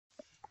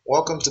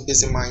Welcome to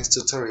Bizzymind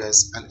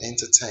tutorials and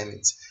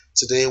entertainment.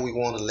 Today we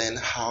want to learn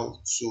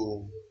how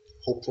to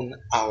open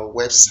our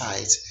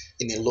website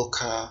in a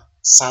local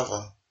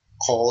server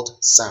called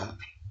Xampp.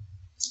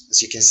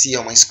 As you can see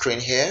on my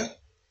screen here,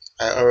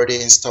 I already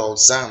installed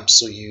Xampp,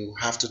 so you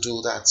have to do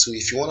that. So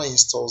if you want to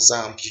install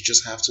Xampp, you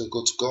just have to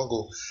go to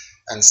Google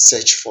and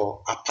search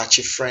for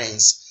Apache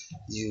Friends.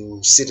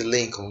 You see the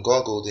link on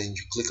Google, then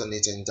you click on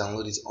it and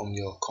download it on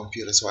your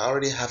computer. So I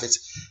already have it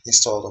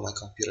installed on my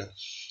computer.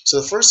 So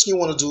the first thing you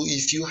want to do,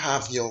 if you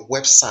have your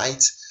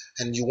website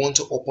and you want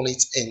to open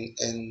it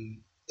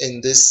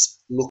in this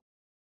local,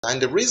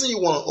 and the reason you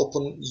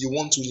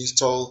want to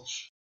install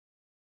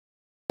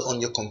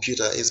on your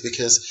computer is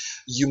because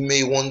you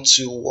may want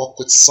to work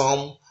with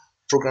some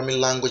programming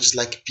languages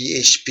like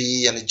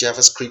PHP and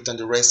JavaScript and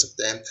the rest of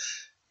them.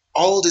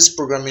 All these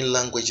programming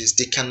languages,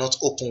 they cannot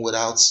open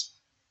without,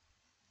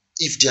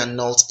 if they are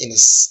not in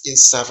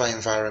server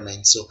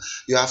environment. So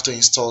you have to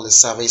install the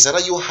server. It's either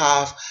you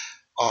have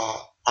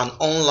an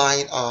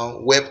online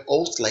web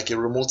host like a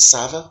remote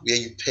server where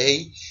you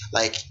pay,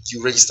 like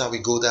you register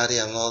with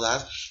GoDaddy and all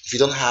that. If you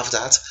don't have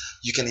that,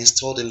 you can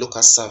install the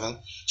local server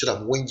so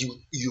that when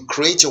you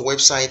create your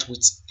website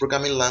with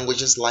programming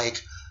languages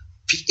like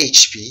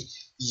PHP,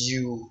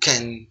 you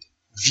can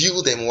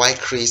view them while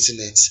creating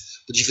it.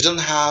 But if you don't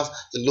have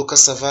the local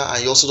server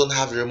and you also don't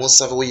have a remote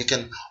server where you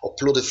can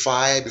upload a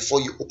file before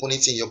you open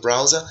it in your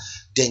browser,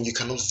 then you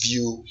cannot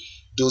view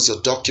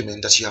your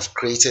document that you have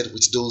created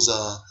with those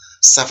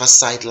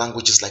server-side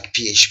languages like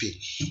PHP.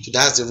 So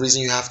that's the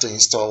reason you have to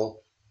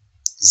install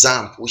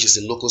Xampp, which is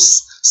a local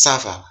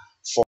server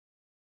for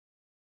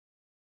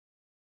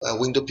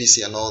Windows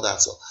PC and all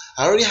that. So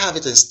I already have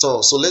it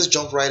installed. So let's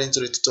jump right into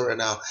the tutorial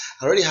now.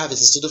 I already have it.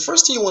 So the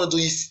first thing you want to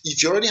do,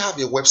 if you already have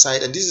your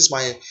website, and this is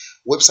my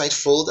website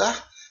folder,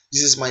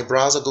 this is my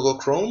browser, Google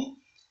Chrome,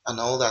 and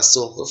all that.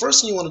 So the first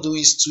thing you want to do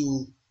is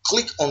to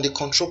click on the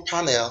control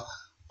panel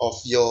of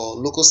your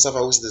local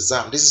server, which is the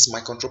Xampp. This is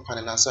my control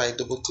panel now, so I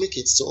double click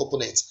it to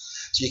open it.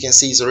 So you can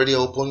see it's already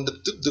open.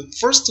 The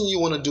first thing you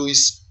want to do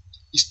is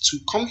to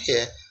come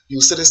here. You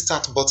see the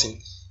start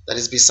button that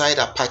is beside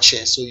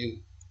Apache, so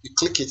you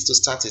click it to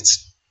start it.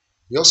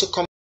 You also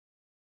come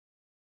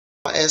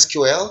to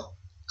SQL,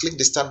 click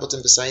the start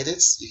button beside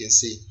it. You can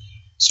see,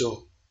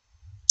 so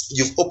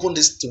you've opened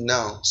this to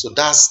now. So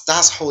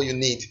that's all you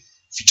need.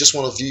 If you just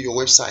want to view your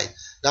website,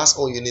 that's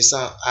all you need. So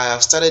I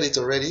have started it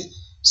already,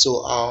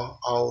 so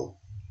I'll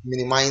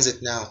minimize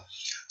it now.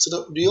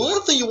 So the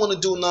only thing you want to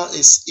do now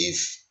is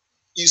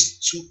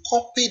to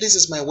copy. This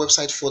is my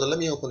website folder. Let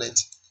me open it.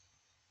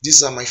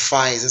 These are my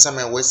files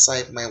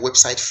inside my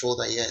website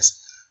folder.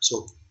 Yes,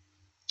 so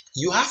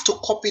you have to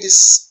copy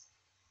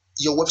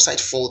your website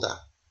folder.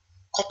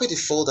 Copy the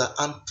folder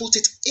and put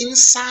it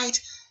inside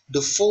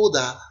the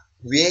folder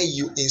where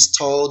you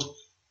installed.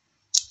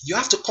 You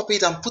have to copy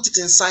it and put it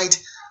inside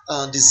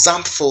the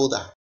Xampp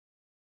folder.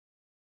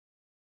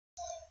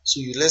 So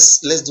let's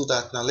do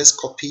that now. Let's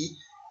copy.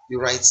 You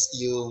right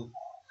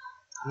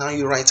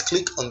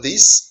click on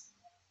this.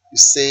 You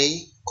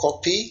say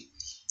copy.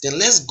 Then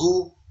let's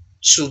go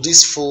to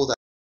this folder.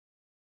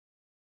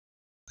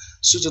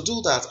 So to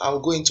do that, I'll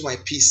go into my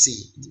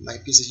PC.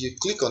 You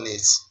click on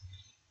it.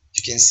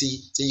 You can see.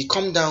 So you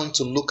come down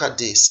to local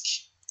disk.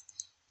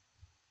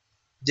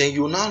 Then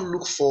you now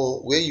look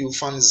for where you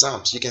found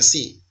Xampp. So you can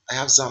see I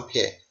have Xampp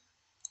here.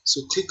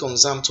 So click on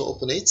Xampp to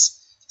open it.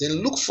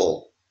 Then look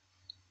for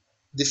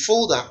the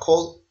folder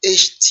called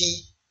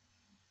htdocs.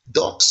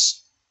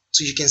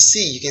 So you can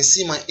see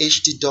my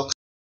htdocs.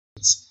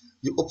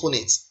 You open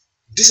it.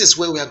 This is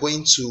where we are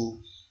going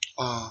to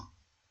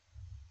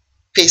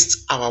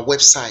paste our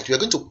website. We are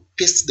going to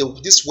paste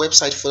this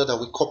website folder that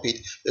we copied.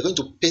 We're going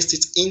to paste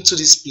it into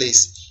this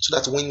place so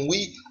that when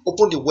we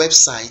open the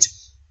website,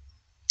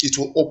 it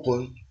will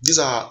open. These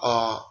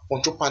are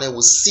control panel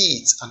will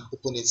see it and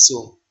open it.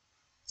 So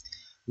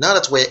now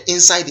that we're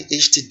inside the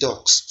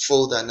htdocs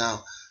folder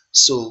now,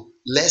 so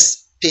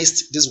let's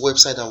paste this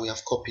website that we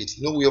have copied.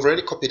 We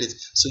already copied it.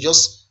 So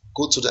just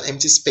go to the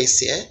empty space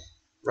here,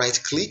 right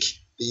click,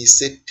 then you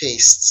say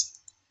paste.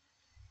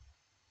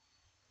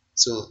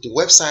 So the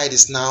website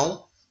is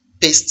now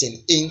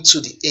pasting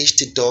into the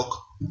htdoc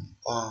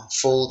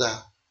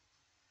folder.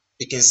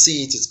 You can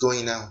see it is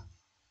going now.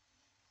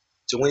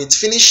 So when it's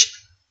finished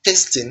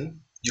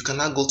pasting, you can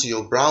now go to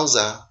your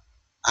browser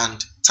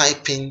and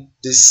type in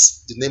the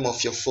name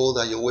of your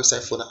folder, your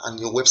website folder, and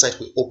your website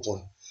will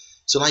open.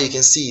 So now you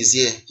can see it's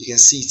here. You can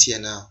see it here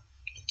now.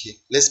 Okay,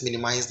 let's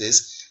minimize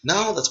this.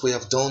 Now that we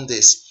have done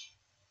this,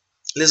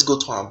 let's go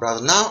to our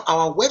browser. Now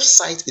our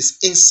website is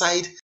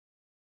inside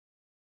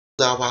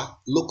our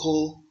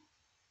local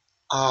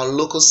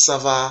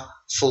server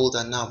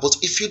folder now. But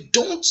if you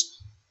don't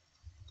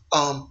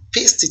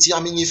paste it,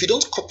 if you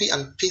don't copy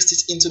and paste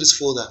it into this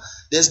folder,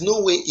 there's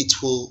no way it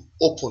will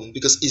open,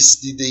 because it's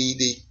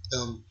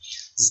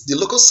the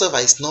local server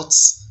is not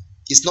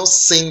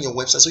seeing your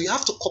website. So you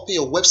have to copy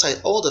your website,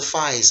 all the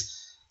files,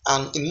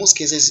 and in most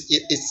cases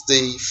it's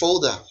the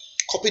folder.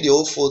 Copy the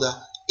whole folder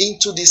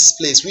into this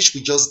place, which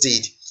we just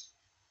did.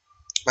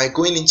 By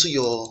going into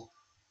your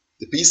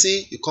the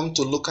PC, you come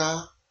to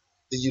local,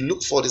 then you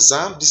look for the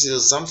Xampp. This is your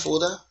Xampp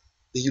folder.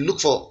 Then you look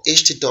for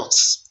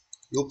htdocs.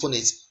 You open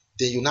it.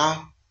 Then you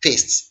now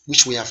paste,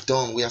 which we have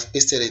done. We have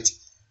pasted it.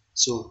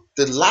 So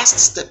the last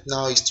step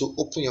now is to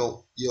open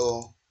your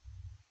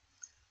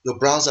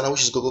browser,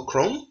 which is Google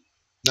Chrome.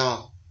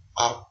 Now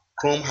our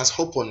Chrome has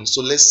opened,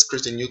 so let's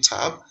create a new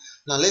tab.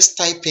 Now let's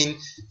type in,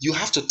 you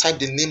have to type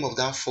the name of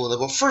that folder.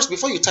 But first,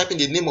 before you type in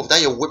the name of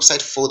that your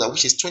website folder,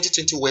 which is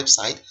 2020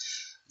 website,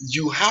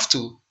 you have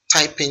to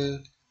type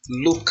in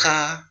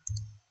local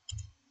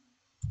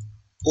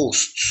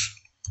host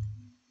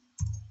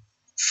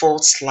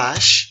forward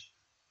slash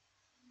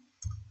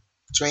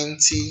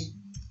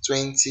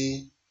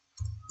 2020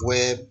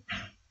 web.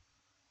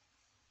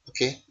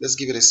 Okay, let's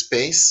give it a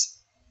space.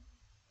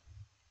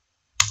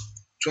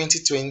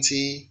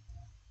 2020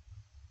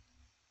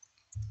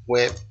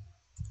 web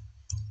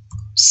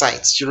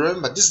sites. You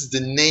remember, this is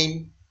the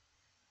name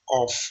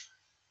of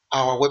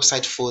our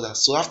website folder.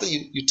 So after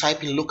you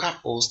type in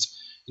localhost,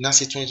 you now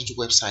say 2020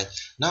 website.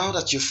 Now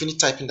that you finish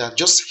typing that,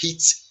 just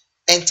hit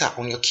enter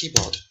on your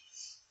keyboard.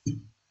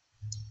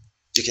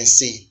 You can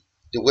see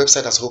the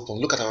website has opened.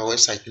 Look at our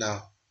website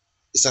now.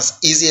 It's as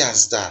easy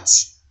as that.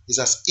 It's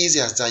as easy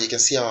as that. You can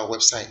see our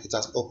website, it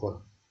has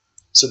opened.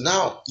 So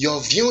now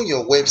you're viewing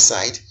your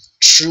website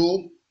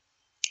through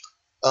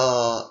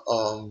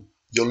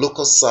your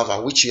local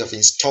server, which you have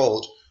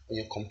installed on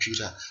your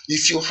computer.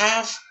 If you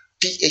have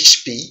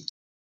PHP,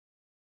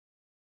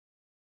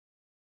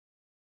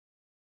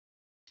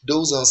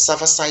 those are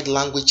server-side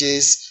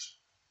languages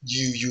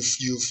you've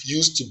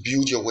used to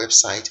build your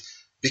website,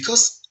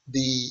 because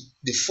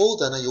the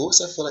folder and your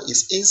website folder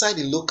is inside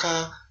the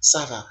local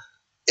server,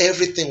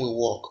 everything will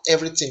work,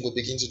 everything will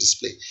begin to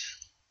display.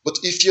 But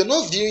if you're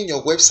not viewing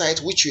your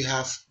website, which you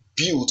have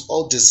built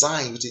or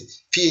designed with the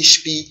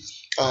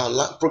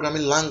PHP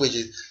programming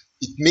languages,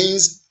 it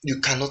means you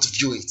cannot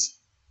view it,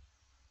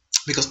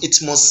 because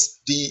it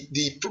must,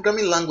 the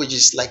programming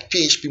languages like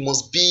PHP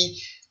must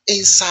be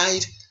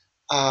inside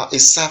a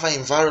server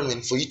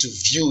environment for you to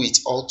view it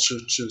or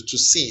to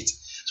see it.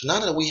 So now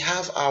that we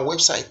have our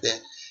website there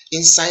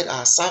inside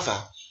our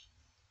server,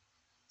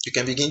 you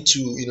can begin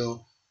to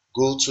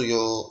go to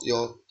your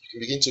you can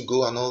begin to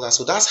go and all that.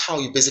 So that's how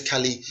you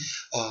basically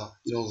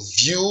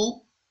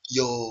view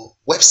your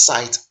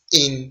website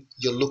in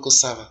your local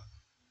server.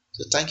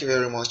 So thank you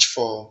very much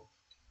for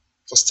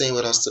staying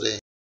with us today.